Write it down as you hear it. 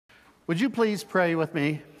Would you please pray with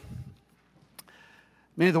me?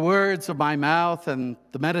 May the words of my mouth and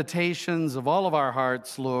the meditations of all of our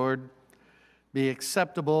hearts, Lord, be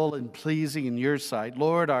acceptable and pleasing in your sight.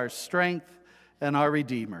 Lord, our strength and our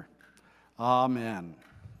Redeemer. Amen.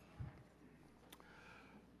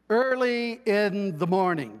 Early in the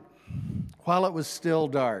morning, while it was still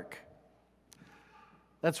dark,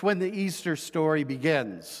 that's when the Easter story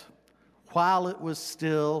begins. While it was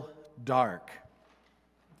still dark.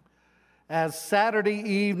 As Saturday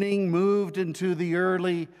evening moved into the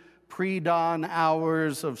early pre-dawn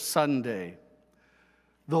hours of Sunday,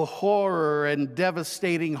 the horror and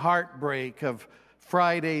devastating heartbreak of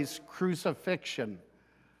Friday's crucifixion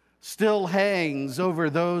still hangs over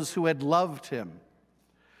those who had loved him,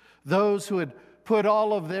 those who had put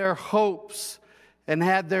all of their hopes and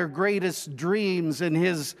had their greatest dreams in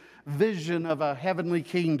his vision of a heavenly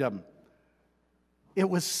kingdom. It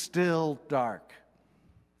was still dark.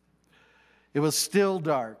 It was still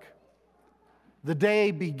dark. The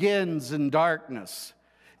day begins in darkness.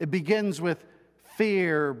 It begins with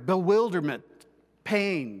fear, bewilderment,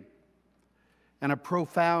 pain, and a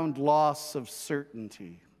profound loss of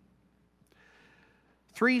certainty.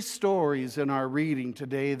 3 stories in our reading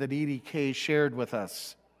today that Edie Kay shared with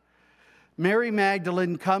us. Mary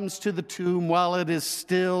Magdalene comes to the tomb while it is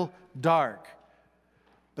still dark,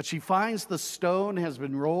 but she finds the stone has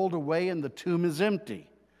been rolled away and the tomb is empty.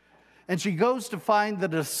 And she goes to find the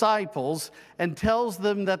disciples and tells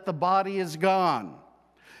them that the body is gone.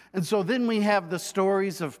 And so then we have the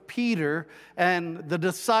stories of Peter and the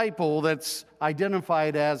disciple that's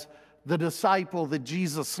identified as the disciple that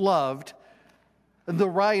Jesus loved. And the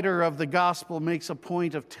writer of the gospel makes a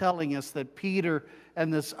point of telling us that Peter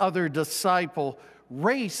and this other disciple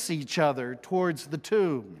race each other towards the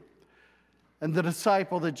tomb. And the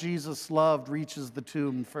disciple that Jesus loved reaches the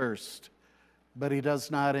tomb first, but he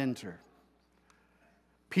does not enter.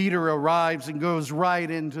 Peter arrives and goes right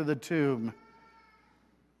into the tomb.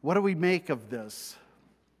 What do we make of this?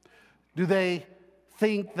 Do they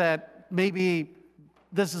think that maybe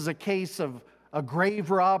this is a case of a grave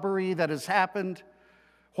robbery that has happened?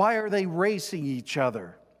 Why are they racing each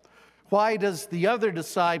other? Why does the other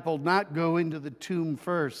disciple not go into the tomb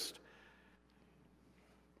first?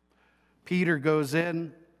 Peter goes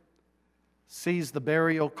in, sees the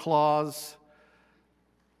burial cloths,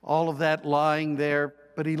 all of that lying there,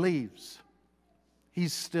 but he leaves.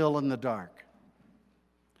 He's still in the dark.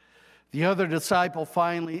 The other disciple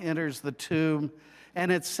finally enters the tomb,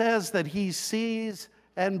 and it says that he sees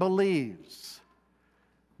and believes.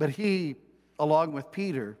 But he, along with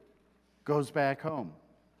Peter, goes back home.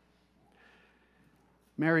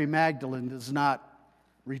 Mary Magdalene does not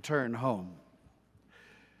return home.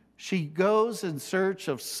 She goes in search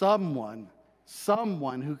of someone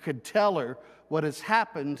who could tell her what has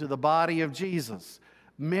happened to the body of Jesus.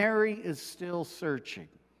 Mary is still searching.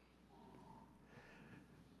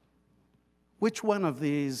 Which one of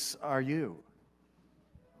these are you?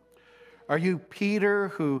 Are you Peter,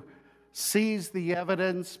 who sees the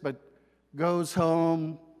evidence but goes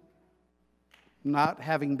home not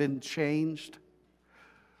having been changed?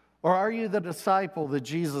 Or are you the disciple that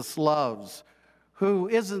Jesus loves, who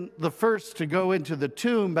isn't the first to go into the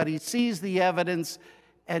tomb, but he sees the evidence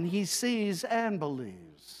and he sees and believes?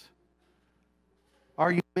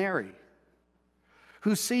 Are you Mary,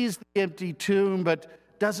 who sees the empty tomb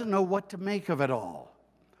but doesn't know what to make of it all?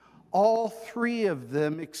 All 3 of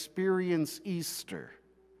them experience Easter.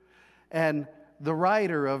 And the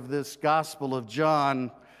writer of this Gospel of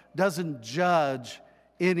John doesn't judge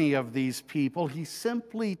any of these people. He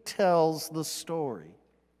simply tells the story.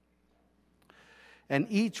 And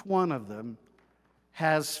each one of them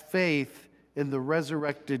has faith in the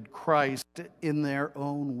resurrected Christ in their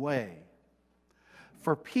own way.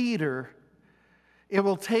 For Peter, it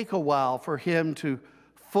will take a while for him to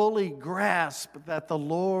fully grasp that the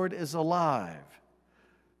Lord is alive.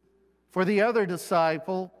 For the other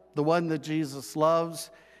disciple, the one that Jesus loves,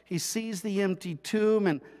 he sees the empty tomb,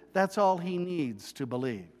 and that's all he needs to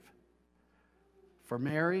believe. For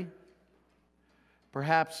Mary,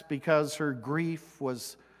 perhaps because her grief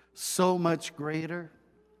was so much greater,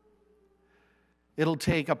 it'll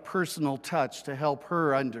take a personal touch to help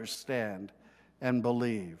her understand and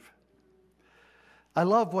believe. I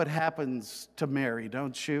love what happens to Mary,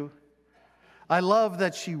 don't you? I love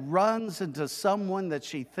that she runs into someone that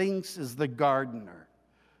she thinks is the gardener.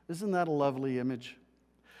 Isn't that a lovely image?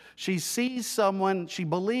 She sees someone she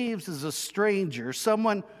believes is a stranger,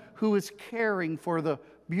 someone who is caring for the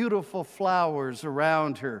beautiful flowers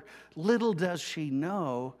around her. Little does she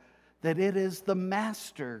know that it is the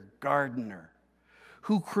master gardener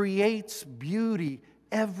who creates beauty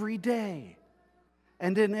every day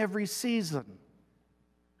and in every season.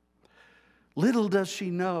 Little does she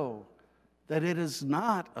know that it is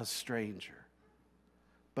not a stranger,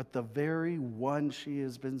 but the very one she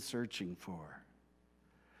has been searching for.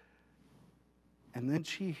 And then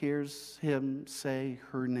she hears him say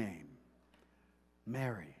her name,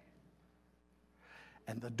 Mary.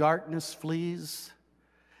 And the darkness flees,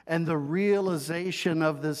 and the realization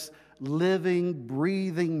of this living,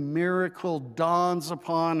 breathing miracle dawns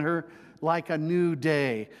upon her like a new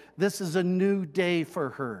day. This is a new day for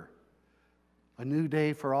her, a new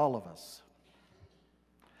day for all of us.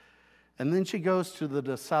 And then she goes to the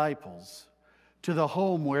disciples, to the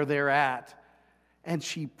home where they're at, and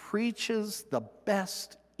she preaches the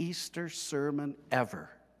best Easter sermon ever.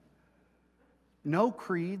 No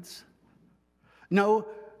creeds, no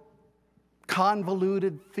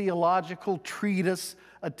convoluted theological treatise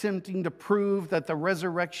attempting to prove that the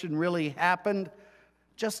resurrection really happened.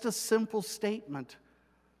 Just a simple statement,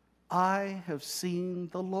 I have seen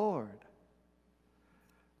the Lord.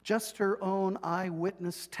 Just her own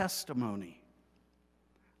eyewitness testimony.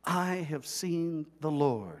 I have seen the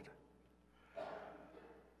Lord.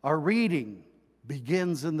 Our reading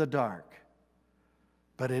begins in the dark,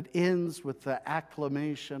 but it ends with the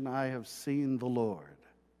acclamation, I have seen the Lord.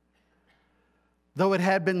 Though it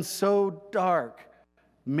had been so dark,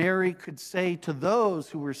 Mary could say to those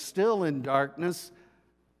who were still in darkness,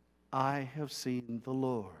 I have seen the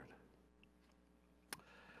Lord.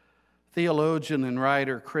 Theologian and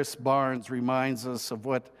writer Chris Barnes reminds us of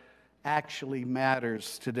what actually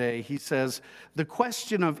matters today. He says, the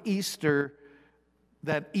question of Easter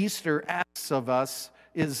that Easter asks of us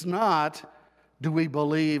is not, do we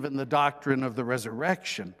believe in the doctrine of the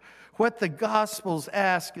resurrection? What the Gospels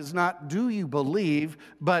ask is not, do you believe,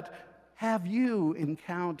 but have you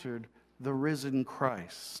encountered the risen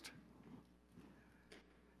Christ?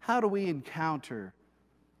 How do we encounter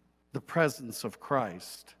the presence of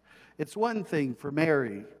Christ? It's one thing for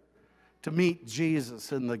Mary to meet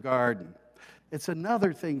Jesus in the garden. It's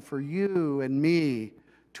another thing for you and me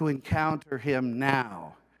to encounter him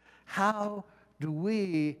now. How do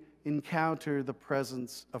we encounter the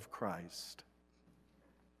presence of Christ?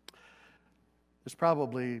 There's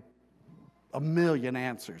probably a million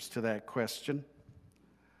answers to that question.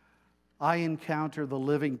 I encounter the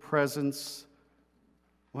living presence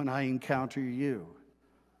when I encounter you.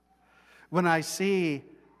 When I see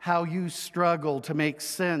how you struggle to make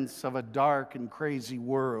sense of a dark and crazy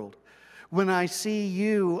world. When I see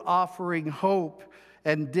you offering hope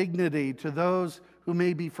and dignity to those who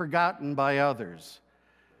may be forgotten by others,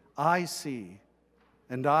 I see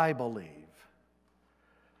and I believe.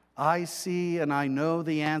 I see and I know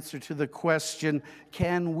the answer to the question,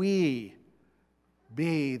 can we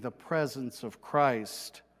be the presence of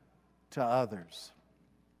Christ to others?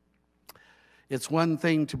 It's one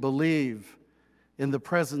thing to believe in the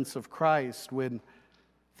presence of Christ when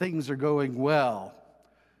things are going well,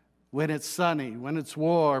 when it's sunny, when it's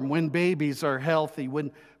warm, when babies are healthy,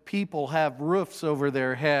 when people have roofs over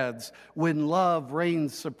their heads, when love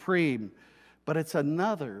reigns supreme. But it's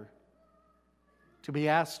another to be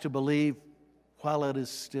asked to believe while it is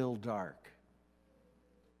still dark.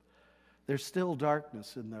 There's still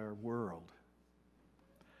darkness in their world.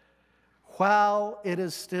 While it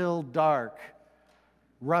is still dark,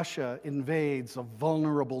 Russia invades a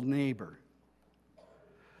vulnerable neighbor.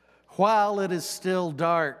 While it is still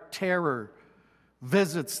dark, terror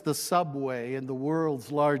visits the subway in the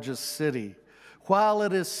world's largest city. While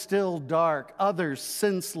it is still dark, other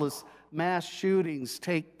senseless mass shootings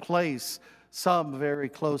take place, some very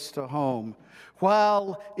close to home.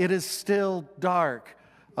 While it is still dark,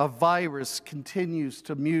 a virus continues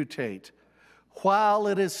to mutate. While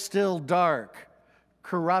it is still dark,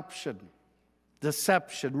 corruption,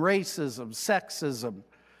 deception, racism, sexism,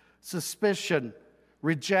 suspicion,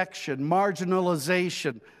 rejection,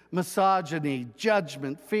 marginalization, misogyny,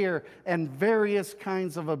 judgment, fear, and various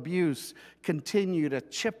kinds of abuse continue to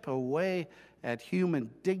chip away at human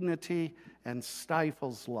dignity and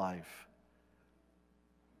stifles life.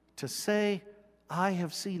 To say, I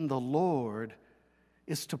have seen the Lord,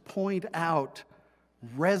 is to point out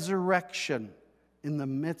resurrection in the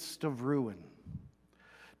midst of ruin.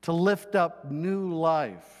 To lift up new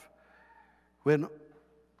life when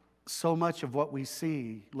so much of what we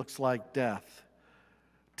see looks like death.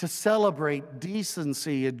 To celebrate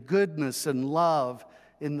decency and goodness and love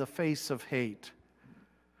in the face of hate.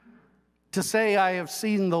 To say, I have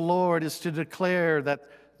seen the Lord, is to declare that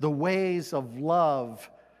the ways of love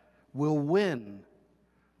will win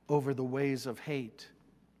over the ways of hate.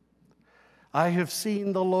 I have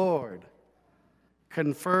seen the Lord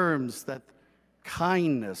confirms that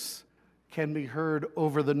kindness can be heard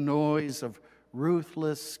over the noise of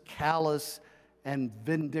ruthless, callous, and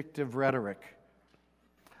vindictive rhetoric.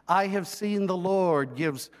 I have seen the Lord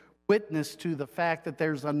gives witness to the fact that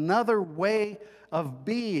there's another way of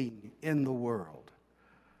being in the world,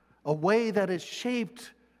 a way that is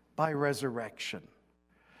shaped by resurrection,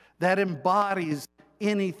 that embodies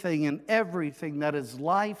anything and everything that is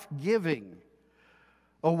life-giving,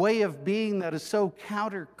 a way of being that is so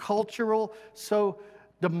countercultural, so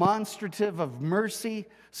demonstrative of mercy,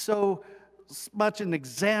 so much an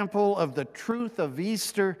example of the truth of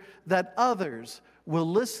Easter that others will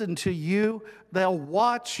listen to you, they'll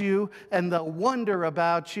watch you, and they'll wonder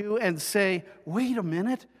about you and say, wait a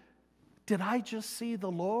minute, did I just see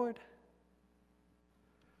the Lord?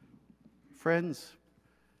 Friends,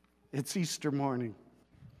 it's Easter morning.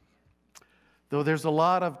 Though there's a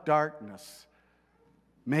lot of darkness,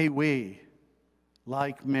 may we,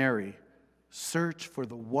 like Mary, search for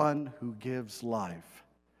the one who gives life,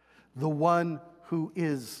 the one who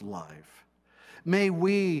is life. May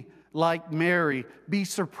we, like Mary, be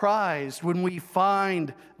surprised when we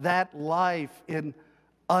find that life in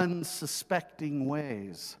unsuspecting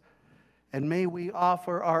ways. And may we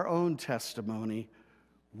offer our own testimony.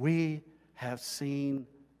 We have seen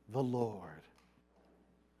the Lord.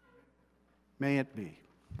 May it be.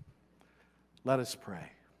 Let us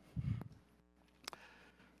pray.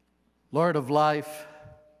 Lord of life,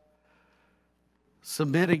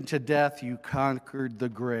 submitting to death, you conquered the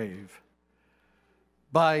grave.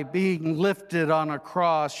 By being lifted on a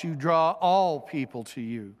cross, you draw all people to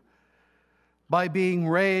you. By being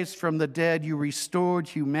raised from the dead, you restored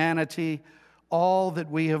humanity, all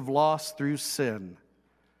that we have lost through sin.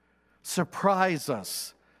 Surprise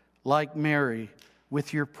us, like Mary,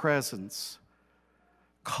 with your presence.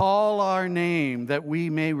 Call our name that we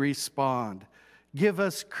may respond. Give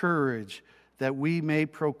us courage that we may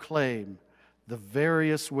proclaim the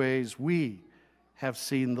various ways we have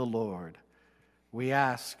seen the Lord. We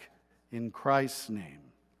ask in Christ's name.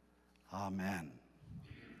 Amen.